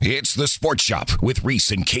It's the Sports Shop with Reese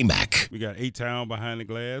and Kmac. We got A-Town behind the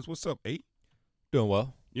glass. What's up, A? Doing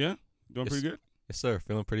well. Yeah? Doing pretty good? Yes, sir.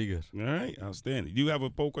 Feeling pretty good. All right. Outstanding. Do you have a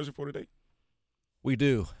poll question for today? We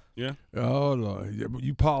do. Yeah? Oh, Lord. Yeah, but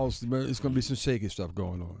you paused. It's going to be some shaky stuff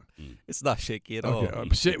going on. It's not shaky at all.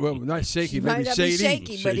 Okay. Well, not shaky, It maybe might not shady. be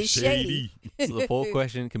shaky, but it's shady. So the poll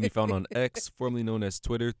question can be found on X, formerly known as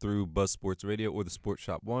Twitter, through Buzz Sports Radio or the Sports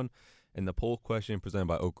Shop 1. And the poll question presented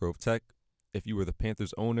by Oak Grove Tech. If you were the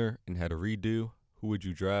Panthers owner and had a redo, who would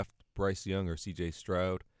you draft, Bryce Young or C.J.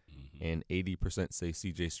 Stroud? And 80% say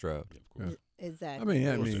C.J. Stroud. Yeah, of course. Exactly.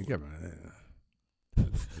 I mean, come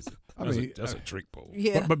on. That's a trick poll.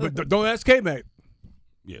 Yeah. But don't ask Kmac.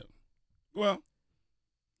 Yeah. Well,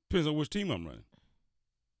 depends on which team I'm running.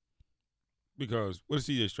 Because what does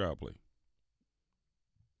C.J. Stroud play?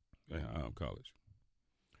 College.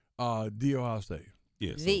 The Ohio State.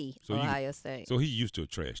 Yeah. Ohio State. So he's used to a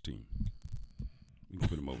trash team. You can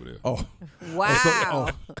put him over there. Oh.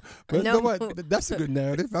 Wow. But No. no. What? That's a good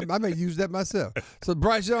narrative. I may use that myself. So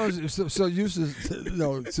Bryce Young is so used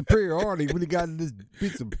to superiority when he got in this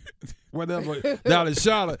pizza, whatever, down in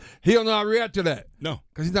Charlotte. He don't know how to react to that. No.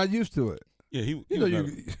 Because he's not used to it. Yeah,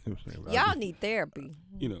 Y'all need therapy.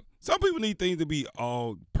 Some people need things to be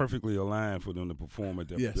all perfectly aligned for them to perform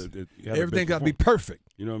at Yes. Everything got to be perfect.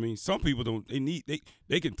 You know what I mean? Some people don't.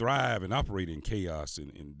 They can thrive and operate in chaos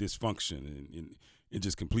and dysfunction and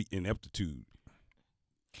just complete ineptitude.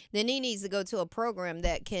 Then he needs to go to a program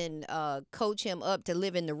that can coach him up to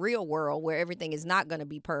live in the real world where everything is not going to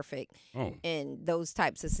be perfect in those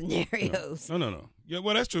types of scenarios. No. Yeah,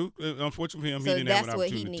 well, that's true. Unfortunately for him, So he didn't have that's an what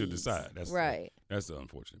he opportunity to needs. decide. That's Right. That's the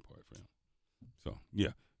unfortunate part for him. So,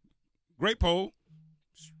 yeah. Great poll.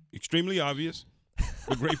 Extremely obvious.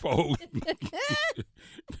 But great poll.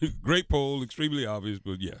 Great poll. Extremely obvious,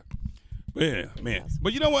 but yeah. But yeah, man.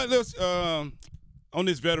 But you know what? Let's, on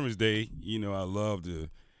this Veterans Day, I love to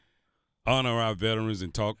honor our veterans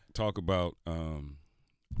and talk about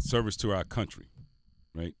service to our country,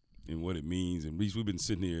 right? And what it means. And Reese, we've been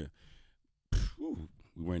sitting here,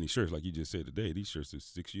 we wearing these shirts like you just said today. These shirts are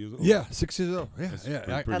 6 years old. Yeah, 6 years old. Yeah, That's yeah.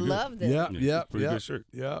 pretty I good. love them. Yeah, Pretty good shirt.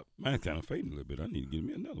 Yeah. Mine's kind of fading a little bit. I need to give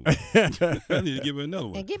me another one. I need to give me another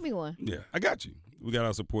one. And give me one. Yeah, I got you. We got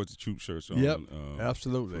our Support the Troop shirts on. Yep,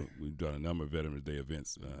 absolutely. We've done a number of Veterans Day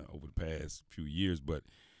events over the past few years. But,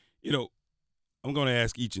 I'm going to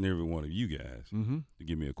ask each and every one of you guys to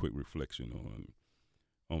give me a quick reflection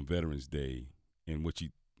on Veterans Day and what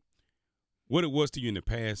it was to you in the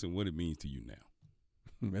past and what it means to you now.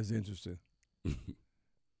 That's interesting.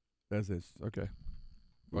 That's it. Okay.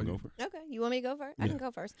 Want to go first? Okay, you want me to go first? Yeah. I can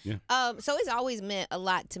go first. Yeah. So it's always meant a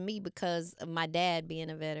lot to me because of my dad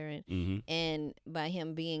being a veteran and by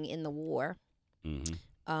him being in the war.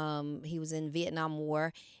 He was in Vietnam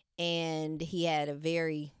War, and he had a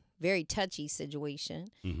very, very touchy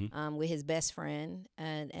situation with his best friend,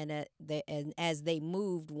 and as they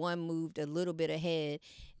moved, one moved a little bit ahead,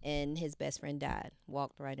 and his best friend died,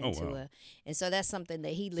 walked right into and so that's something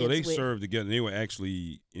that he lives with. So they served together. They were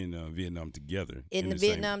actually in Vietnam together. In the same-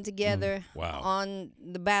 Vietnam together. Wow. On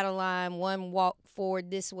the battle line, one walked forward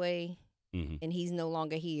this way, Mhm. and he's no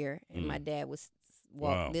longer here, and my dad was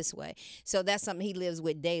walked Wow. this way. So that's something he lives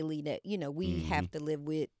with daily that, we have to live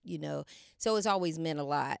with, So it's always meant a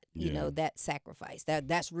lot, Yeah. that sacrifice.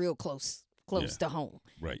 That's real close Yeah. to home.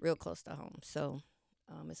 Right. Real close to home. So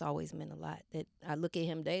it's always meant a lot that I look at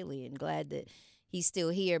him daily and glad that he's still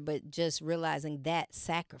here, but just realizing that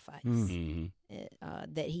sacrifice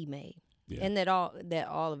that he made. Yeah. And that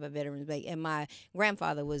all of our veterans make. And my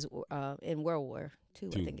grandfather was in World War II,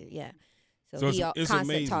 I think. Yeah. So he it's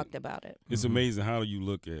constantly amazing. talked about it. It's amazing how you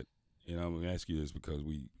look at, and I'm going to ask you this because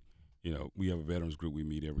we have a veterans group we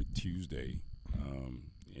meet every Tuesday,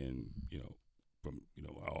 and from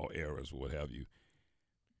all eras or what have you.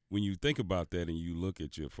 When you think about that and you look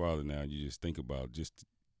at your father now, you just think about just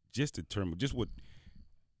the term, just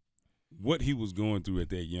what he was going through at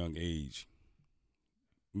that young age.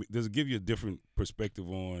 Does it give you a different perspective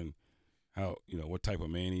on how what type of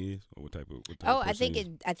man he is, or what type of I person think he is?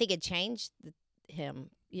 I think it changed him.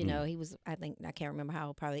 He was, I can't remember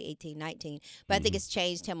how, probably 18, 19. But I think it's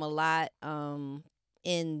changed him a lot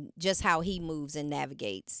in just how he moves and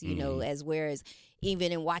navigates, whereas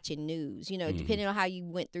even in watching news, depending on how you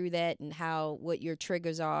went through that and what your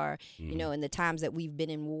triggers are, and the times that we've been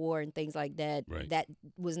in war and things like that, that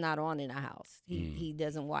was not on in our house. He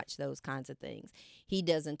doesn't watch those kinds of things. He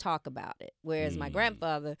doesn't talk about it. Whereas my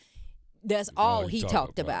grandfather, that's all he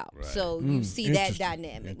talked about. Right. So you see that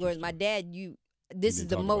dynamic. Whereas my dad, this is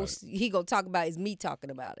the most he gonna talk about is me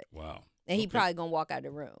talking about it. Wow. And he probably gonna walk out of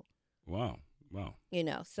the room. Wow. Wow.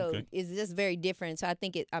 So Okay. it's just very different. So I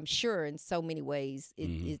think I'm sure in so many ways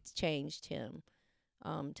it's changed him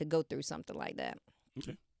to go through something like that.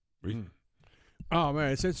 Okay. Reese? Oh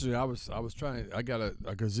man, it's interesting. I was trying. I got a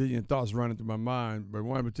gazillion thoughts running through my mind, but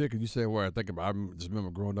one in particular, you said where I think about. I just remember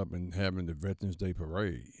growing up and having the Veterans Day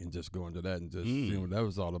parade and just going to that and just seeing what that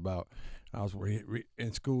was all about. I was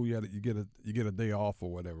in school. You get a day off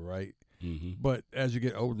or whatever, right? Mm-hmm. But as you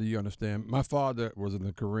get older, you understand. My father was in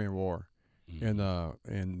the Korean War,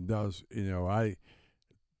 and those I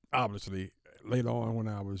obviously. Later on, when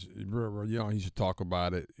I was real young, he used to talk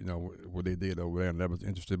about it, what they did over there, and that was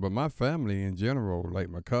interesting. But my family in general,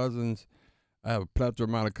 like my cousins, I have a plethora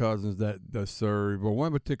amount of cousins that serve. But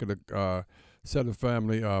one particular set of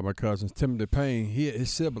family, my cousins, Timothy Payne,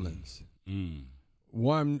 his siblings.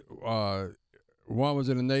 One was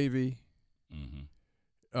in the Navy.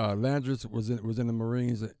 Landris was in the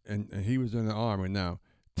Marines, and he was in the Army. Now,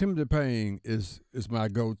 Timothy Payne is my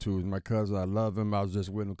go-to. He's my cousin. I love him. I was just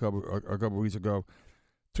with him a couple weeks ago.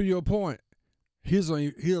 To your point, he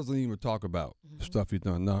doesn't even talk about stuff he's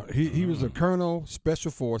done. No, he was a colonel,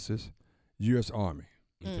 Special Forces, U.S. Army.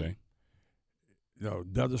 Okay.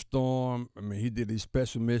 Desert Storm. I mean, he did these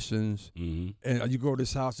special missions. And you go to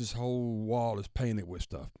this house, this whole wall is painted with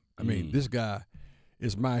stuff. I mean, this guy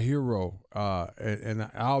is my hero, and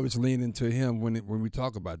I always lean into him when we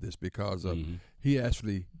talk about this because he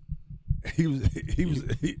actually he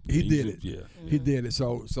did it. Yeah, he did it.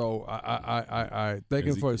 So I thank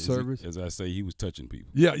him for his service. As I say, he was touching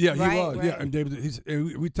people. Yeah, he Right, was. right. Yeah, and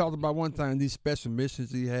and we talked about one time these special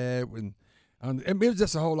missions he had, and it was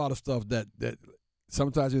just a whole lot of stuff that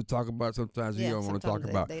sometimes he'll talk about, sometimes he don't want to talk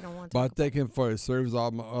about. They don't want to But I talk thank him for his service. All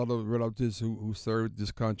my other relatives who served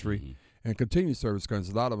this country. And continue service because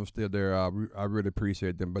a lot of them still there. I really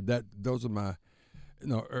appreciate them. But those are my,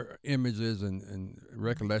 images and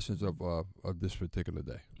recollections of this particular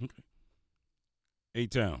day. Okay.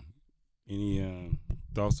 A-Town, any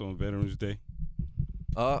thoughts on Veterans Day?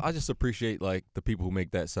 I just appreciate the people who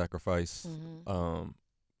make that sacrifice,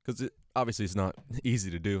 because obviously it's not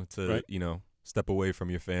easy to do to step away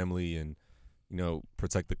from your family and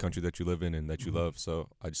protect the country that you live in and that you love. So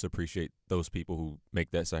I just appreciate those people who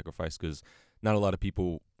make that sacrifice because not a lot of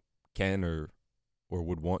people can or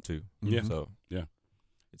would want to. Yeah. So yeah,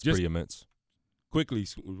 it's pretty immense. Quickly,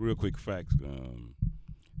 real quick facts.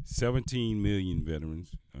 17 million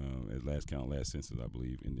veterans at last count, last census, I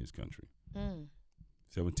believe, in this country.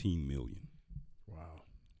 17 million. Wow.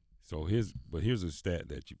 So here's a stat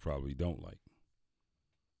that you probably don't like.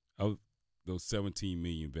 Of those 17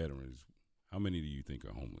 million veterans, how many do you think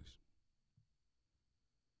are homeless?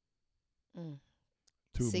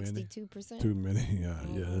 62%. Too many. Yeah.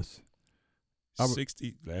 Yes.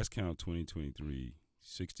 60. Last count, 2023,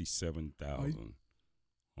 67,000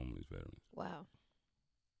 homeless veterans. Wow.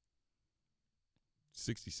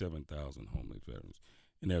 67,000 homeless veterans,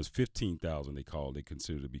 and there's 15,000 they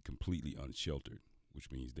consider to be completely unsheltered, which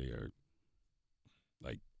means they are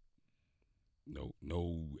no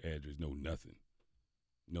address, no nothing.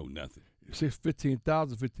 You say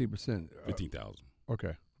 15,000, 15%. 15,000.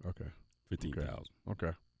 Okay. 15,000.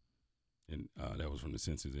 Okay. And that was from the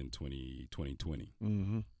census in 2020.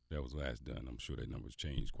 Mm-hmm. That was last done. I'm sure that number's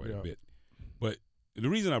changed quite a bit. But the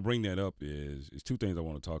reason I bring that up is two things I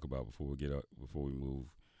want to talk about before we move.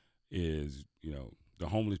 Is the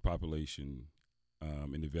homeless population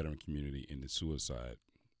in the veteran community and the suicide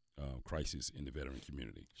crisis in the veteran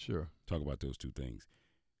community. Sure. Talk about those two things.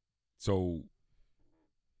 So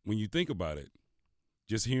when you think about it,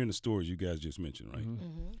 just hearing the stories you guys just mentioned, right?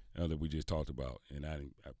 That we just talked about, and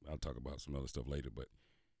I'll talk about some other stuff later, but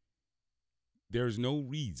there's no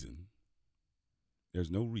reason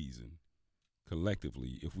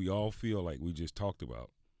collectively, if we all feel like we just talked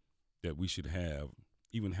about, that we should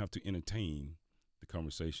even have to entertain the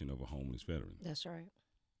conversation of a homeless veteran. That's right.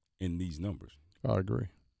 In these numbers. I agree.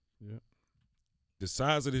 Yeah. The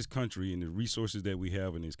size of this country and the resources that we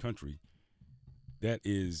have in this country,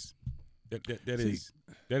 that's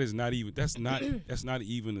not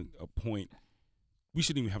even a point. We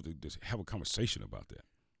shouldn't even have to just have a conversation about that.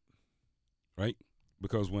 Right?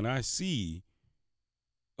 Because when I see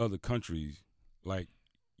other countries like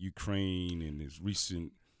Ukraine and this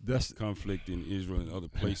recent conflict in Israel and other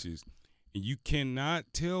places, and you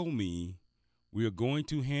cannot tell me we are going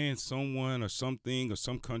to hand someone or something or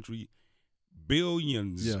some country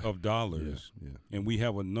billions of dollars, and we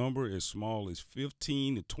have a number as small as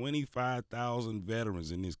 15 to 25,000 veterans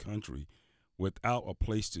in this country without a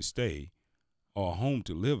place to stay or a home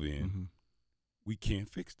to live in, we can't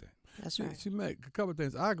fix that. That's right. See, Mac, a couple of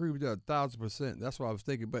things. I agree with that 1,000%. That's what I was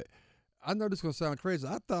thinking. But I know this is going to sound crazy.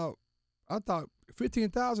 I thought I thought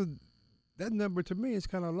 15,000. That number to me is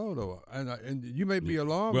kind of low though, and you may be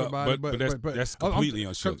alarmed about it, but that's completely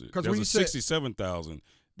unsheltered. Because There's when you a 67,000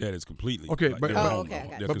 that is completely okay, like, but they're homeless.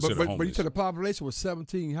 okay. They're but considered you homeless. said the population was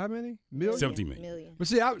 17. How many million? 17 million. But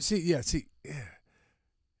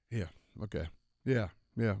yeah, okay, yeah.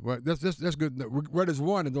 Well, that's good. Where there's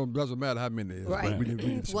one, it doesn't matter how many there is. Right. We need to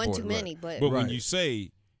One support too it, many, right. but When you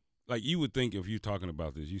say, like, you would think if you're talking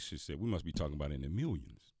about this, you should say we must be talking about in the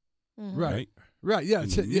millions, Right. Yeah. In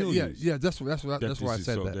the millions. Yeah. That's why I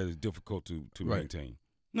said so that. that is difficult to Right. maintain.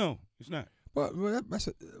 No, it's not. But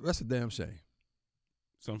that's a damn shame.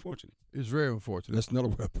 It's unfortunate. It's very unfortunate. That's another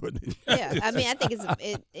way of putting it. yeah, I mean, I think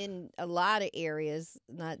it's in a lot of areas,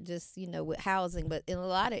 not just with housing, but in a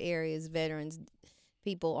lot of areas, veterans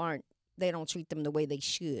people they don't treat them the way they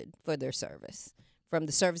should for their service. From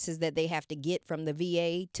the services that they have to get from the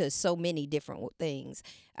VA to so many different things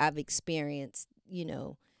I've experienced,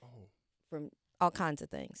 from all kinds of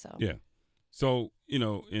things. So Yeah. So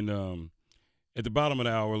at the bottom of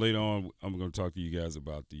the hour later on, I'm going to talk to you guys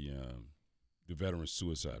about the veteran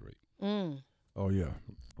suicide rate. Oh yeah,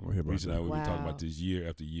 I'm gonna hear about Reese and I, that. we've been talking Wow. about this year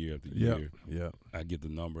after year after Yeah, year. yeah. I get the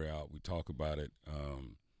number out. We talk about it,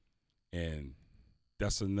 and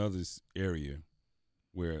that's another area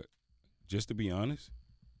where, just to be honest,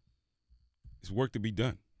 it's work to be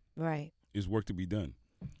done. right. It's work to be done.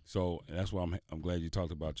 So that's why I'm glad you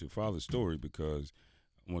talked about your father's story, because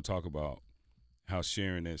I want to talk about how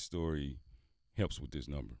sharing that story helps with this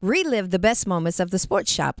number. Relive the best moments of the Sports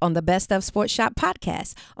Shop on the Best of Sports Shop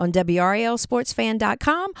podcast on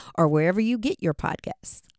WRLSportsFan.com or wherever you get your podcasts.